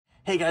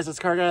Hey guys, it's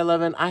Car Guy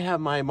 11. I have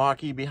my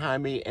Mach-E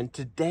behind me, and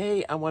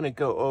today I want to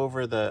go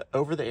over the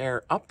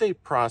over-the-air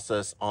update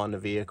process on the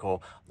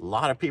vehicle. A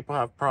lot of people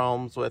have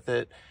problems with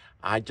it.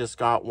 I just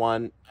got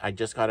one. I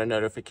just got a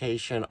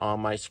notification on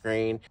my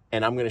screen,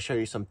 and I'm going to show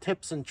you some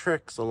tips and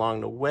tricks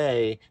along the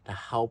way to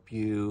help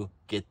you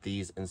get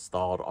these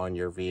installed on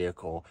your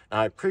vehicle. Now,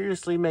 I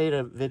previously made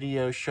a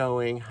video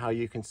showing how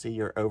you can see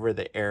your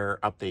over-the-air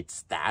update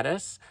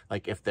status,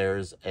 like if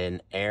there's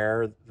an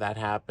error that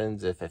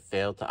happens, if it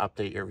failed to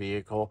update your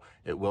vehicle,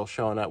 it will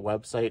show on that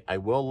website. I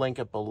will link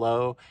it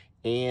below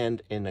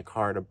and in the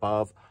card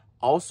above.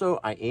 Also,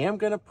 I am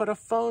going to put a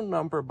phone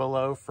number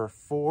below for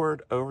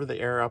Ford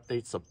over-the-air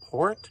update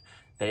support.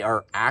 They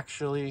are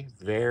actually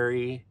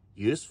very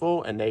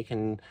useful, and they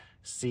can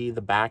see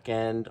the back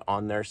end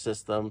on their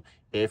system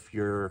if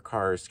your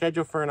car is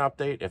scheduled for an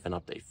update, if an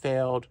update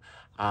failed.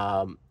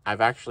 I've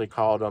actually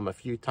called them a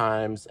few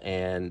times,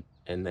 and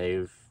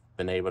they've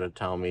been able to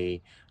tell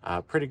me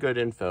pretty good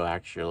info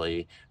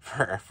actually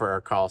for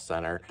a call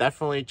center.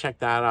 Definitely check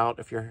that out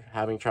if you're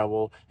having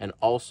trouble. And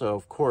also,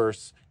 of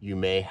course, you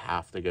may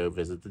have to go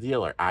visit the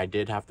dealer. I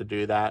did have to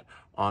do that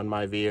on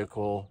my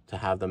vehicle to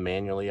have them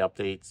manually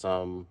update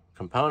some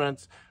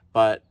components,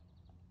 but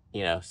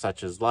you know,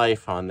 such is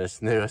life on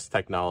this newest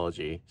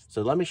technology.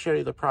 So let me show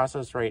you the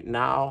process right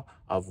now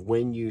of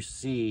when you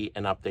see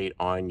an update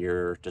on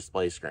your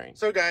display screen.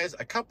 So guys,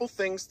 a couple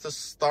things to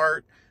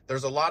start.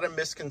 There's a lot of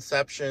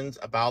misconceptions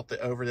about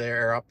the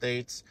over-the-air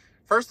updates.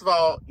 First of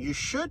all, you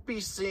should be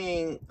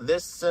seeing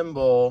this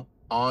symbol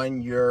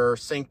on your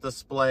sync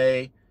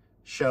display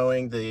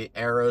showing the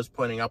arrows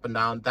pointing up and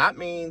down. That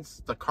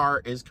means the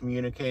car is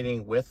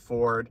communicating with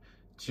Ford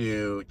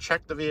to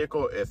check the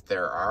vehicle if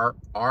there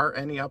are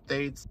any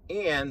updates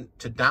and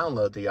to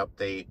download the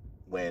update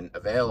when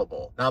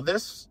available. Now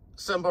this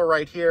symbol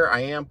right here, I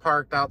am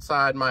parked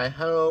outside my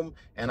home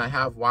and I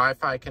have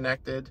Wi-Fi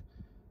connected.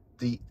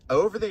 The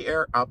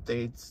over-the-air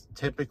updates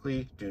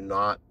typically do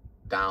not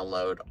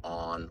download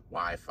on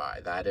Wi-Fi.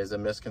 That is a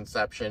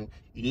misconception.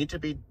 You need to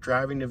be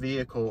driving the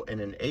vehicle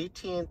in an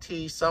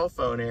AT&T cell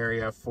phone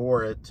area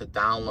for it to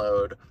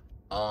download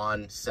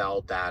on cell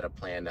data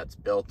plan that's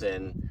built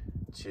in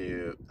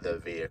to the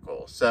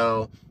vehicle.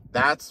 So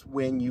that's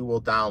when you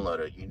will download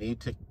it. You need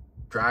to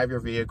drive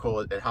your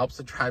vehicle. It helps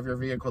to drive your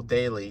vehicle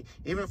daily,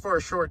 even for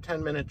a short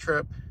 10-minute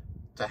trip,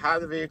 to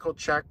have the vehicle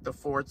check the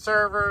Ford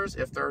servers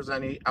if there's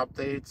any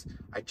updates.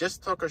 I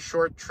just took a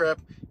short trip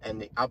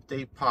and the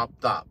update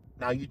popped up.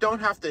 Now you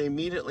don't have to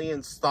immediately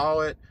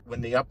install it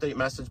when the update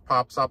message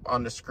pops up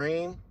on the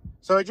screen.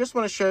 So I just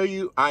want to show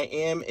you, I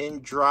am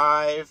in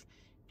drive,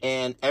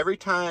 and every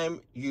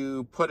time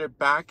you put it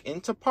back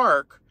into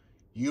park,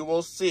 you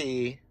will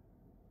see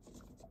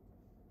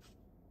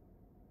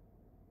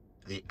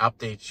the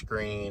update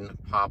screen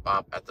pop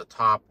up at the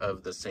top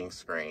of the sync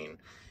screen.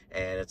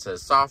 And it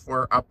says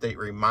software update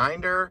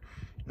reminder.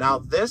 Now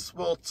this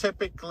will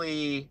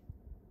typically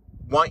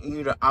want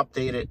you to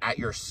update it at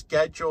your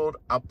scheduled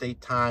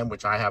update time,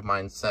 which I have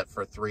mine set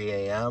for 3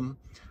 a.m.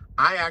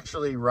 I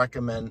actually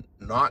recommend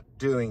not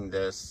doing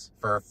this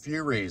for a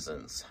few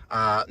reasons.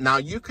 Now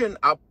you can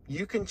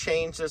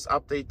change this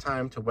update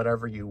time to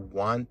whatever you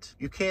want.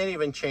 You can't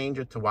even change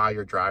it to while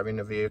you're driving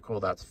the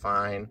vehicle. That's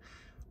fine.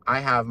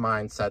 I have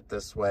mine set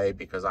this way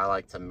because I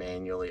like to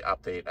manually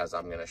update, as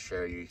I'm going to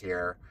show you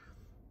here.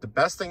 The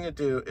best thing to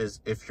do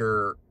is if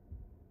you're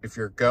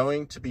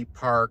going to be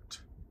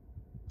parked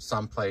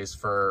someplace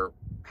for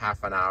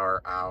half an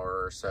hour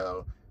or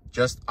so,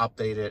 just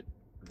update it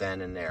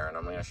then and there, and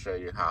I'm going to show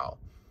you how.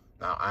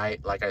 Now,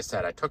 like I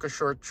said, I took a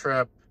short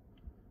trip.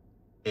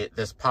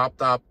 This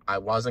popped up. I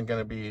wasn't going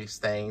to be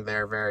staying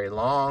there very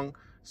long,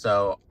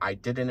 so I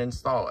didn't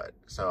install it.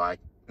 So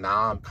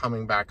now I'm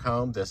coming back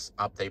home. This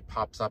update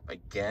pops up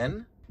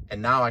again,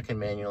 and now I can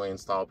manually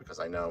install it because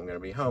I know I'm going to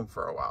be home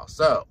for a while.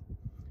 So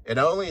it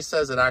only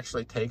says it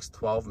actually takes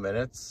 12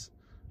 minutes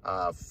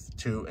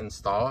to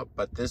install it,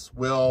 but this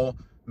will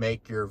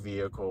make your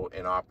vehicle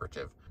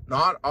inoperative.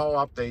 Not all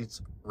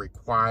updates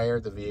require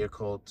the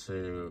vehicle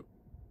to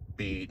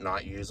be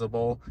not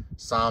usable.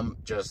 Some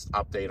just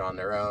update on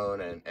their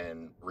own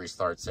and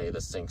restart, say,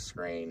 the sync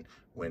screen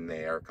when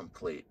they are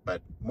complete.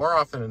 But more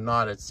often than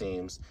not, it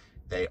seems,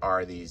 they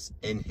are these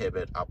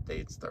inhibit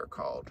updates, they're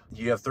called.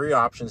 You have 3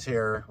 options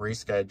here: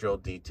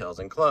 reschedule, details,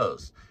 and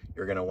close.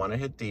 You're going to want to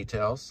hit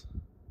details.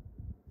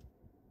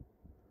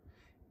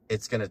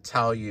 It's going to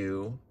tell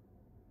you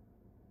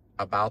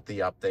about the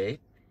update.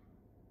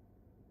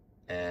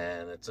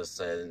 And it just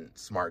said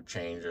smart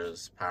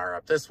changes, power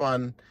up. This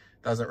one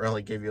doesn't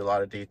really give you a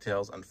lot of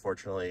details.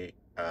 Unfortunately,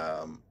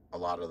 a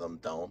lot of them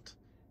don't.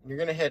 You're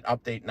going to hit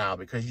update now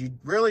because you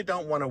really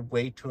don't want to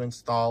wait to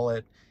install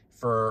it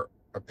for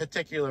a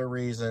particular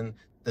reason.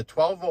 The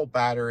 12-volt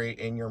battery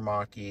in your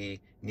Mach-E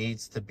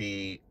needs to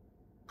be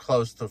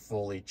close to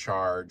fully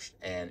charged.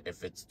 And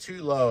if it's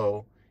too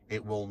low,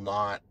 it will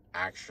not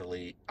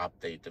actually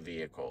update the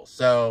vehicle.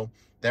 So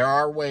there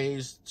are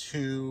ways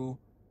to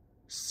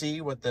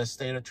see what the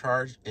state of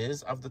charge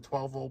is of the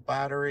 12-volt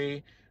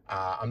battery.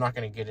 I'm not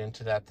going to get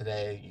into that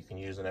today. You can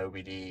use an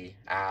OBD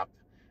app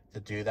to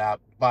do that.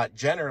 But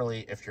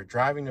generally, if you're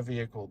driving the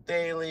vehicle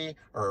daily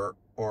or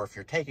if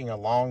you're taking a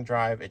long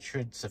drive, it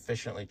should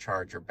sufficiently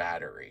charge your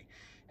battery.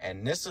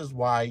 And this is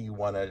why you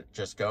want to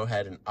just go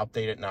ahead and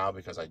update it now,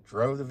 because I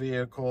drove the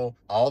vehicle.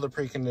 All the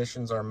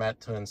preconditions are met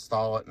to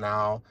install it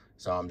now.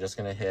 So I'm just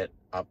going to hit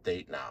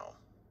update now.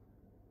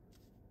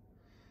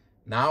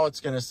 Now it's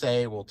going to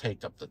say it will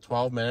take up to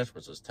 12 minutes,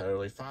 which is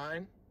totally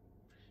fine.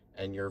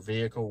 And your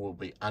vehicle will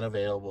be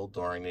unavailable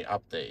during the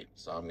update.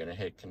 So I'm going to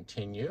hit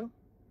continue.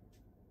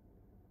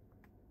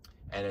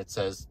 And it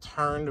says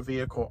turn the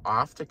vehicle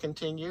off to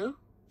continue.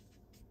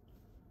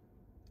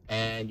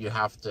 And you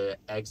have to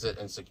exit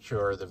and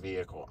secure the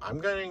vehicle. I'm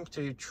going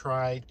to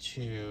try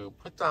to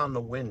put down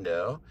the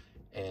window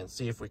and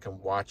see if we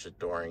can watch it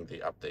during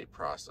the update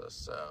process.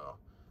 So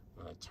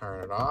I'm going to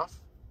turn it off.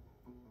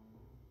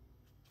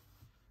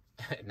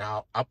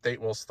 Now update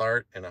will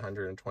start in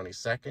 120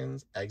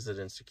 seconds. Exit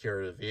and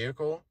secure the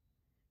vehicle.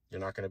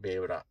 You're not going to be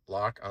able to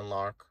lock,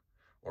 unlock,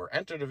 or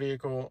enter the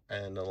vehicle,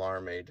 and the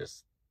alarm may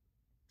just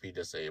be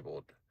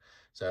disabled.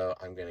 So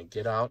I'm going to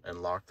get out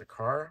and lock the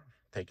car.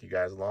 Take you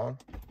guys along.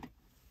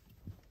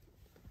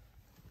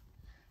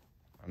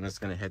 I'm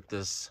just going to hit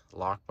this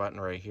lock button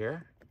right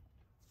here.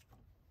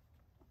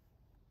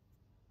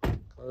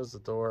 Close the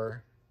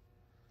door.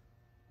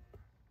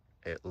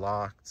 It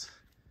locked.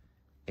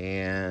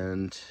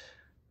 And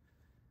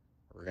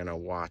we're going to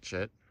watch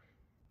it.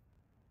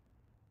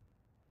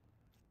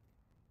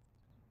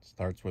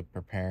 Starts with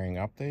preparing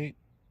update.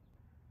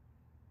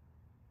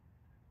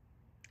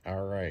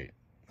 All right,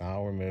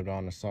 now we're moved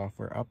on to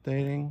software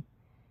updating.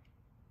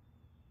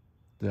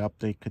 The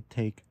update could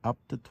take up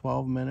to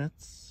 12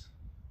 minutes.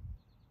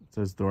 It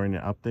says during the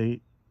update,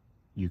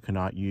 you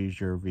cannot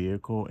use your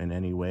vehicle in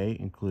any way,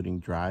 including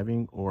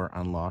driving or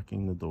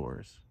unlocking the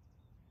doors.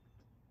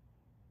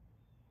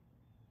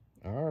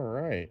 All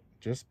right,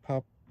 just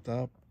popped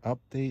up,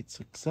 update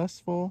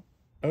successful.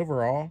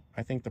 Overall,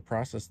 I think the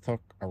process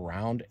took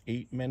around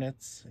 8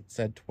 minutes. It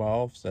said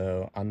 12,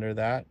 so under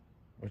that,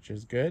 which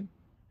is good.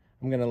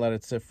 I'm going to let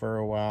it sit for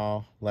a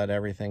while, let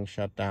everything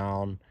shut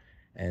down,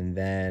 and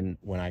then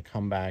when I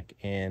come back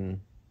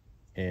in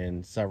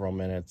several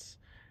minutes,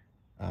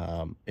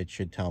 it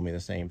should tell me the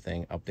same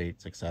thing, update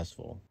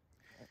successful.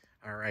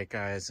 All right,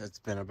 guys, it's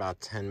been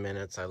about 10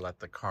 minutes. I let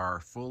the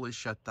car fully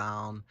shut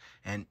down,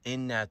 and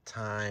in that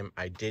time,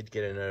 I did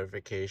get a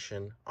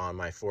notification on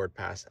my Ford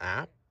Pass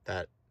app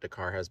that the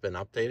car has been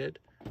updated.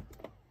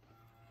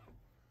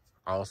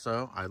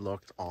 Also, I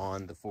looked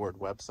on the Ford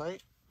website,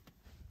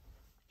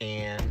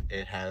 and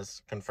it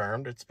has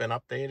confirmed it's been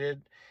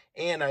updated.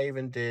 And I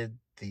even did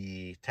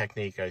the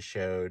technique I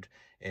showed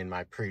in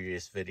my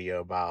previous video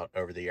about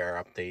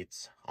over-the-air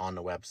updates on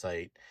the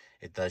website.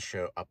 It does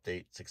show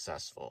update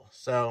successful.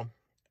 So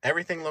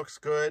everything looks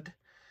good.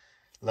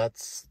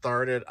 Let's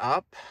start it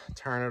up,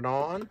 turn it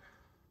on,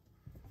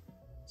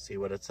 see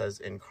what it says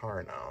in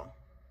car now.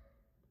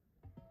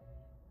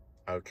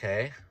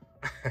 Okay.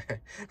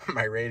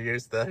 My radio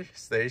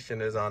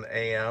station is on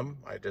AM.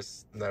 I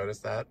just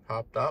noticed that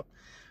popped up,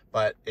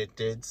 but it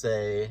did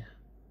say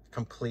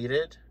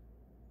completed.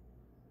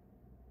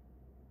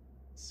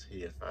 Let's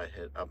see if I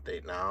hit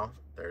update now.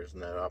 There's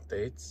no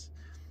updates,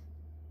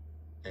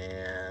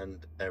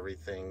 and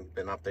everything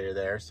been updated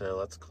there. So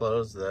let's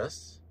close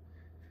this.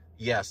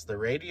 Yes, the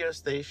radio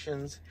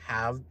stations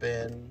have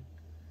been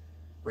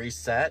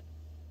reset.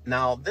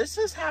 Now this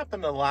has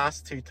happened the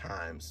last 2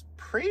 times.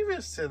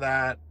 Previous to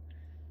that,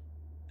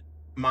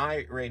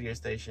 my radio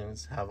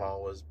stations have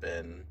always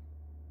been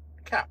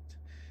kept.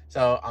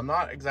 So I'm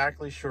not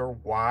exactly sure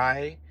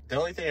why. The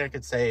only thing I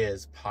could say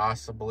is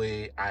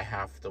possibly I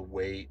have to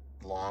wait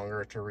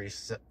longer to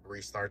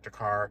restart the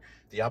car.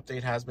 The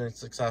update has been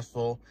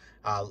successful.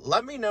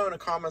 Let me know in the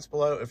comments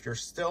below if you're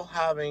still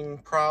having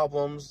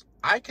problems.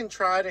 I can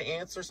try to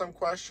answer some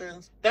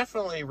questions.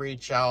 Definitely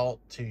reach out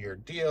to your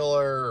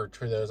dealer or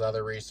to those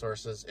other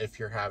resources if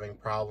you're having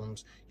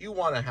problems. You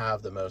want to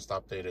have the most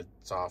updated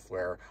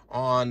software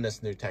on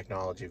this new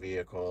technology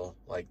vehicle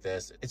like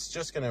this. It's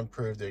just going to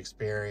improve the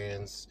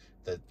experience,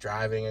 the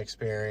driving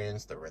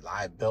experience, the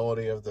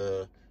reliability of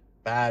the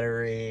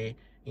battery.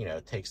 You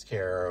know, takes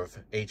care of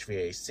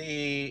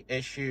HVAC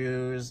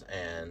issues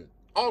and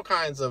all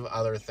kinds of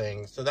other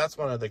things. So that's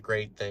one of the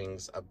great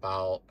things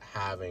about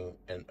having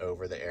an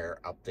over-the-air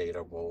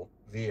updatable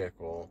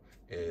vehicle,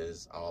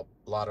 is a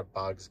lot of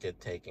bugs get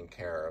taken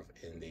care of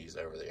in these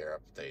over-the-air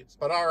updates.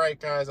 But all right,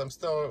 guys, I'm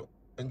still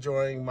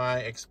enjoying my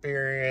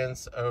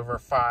experience, over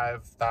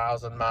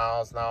 5,000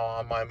 miles now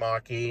on my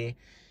Mach-E,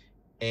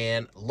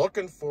 and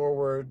looking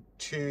forward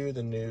to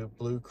the new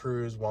Blue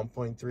Cruise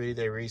 1.3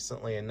 they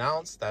recently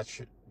announced. That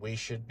we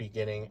should be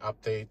getting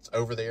updates,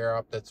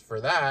 over-the-air updates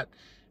for that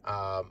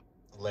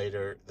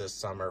later this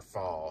summer,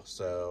 fall.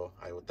 So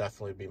I will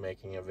definitely be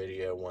making a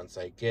video once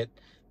I get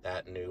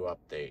that new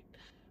update.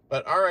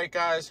 But all right,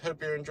 guys,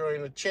 hope you're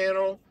enjoying the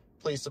channel.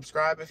 Please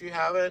subscribe if you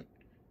haven't.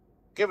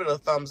 Give it a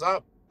thumbs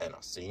up, and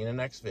I'll see you in the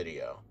next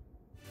video.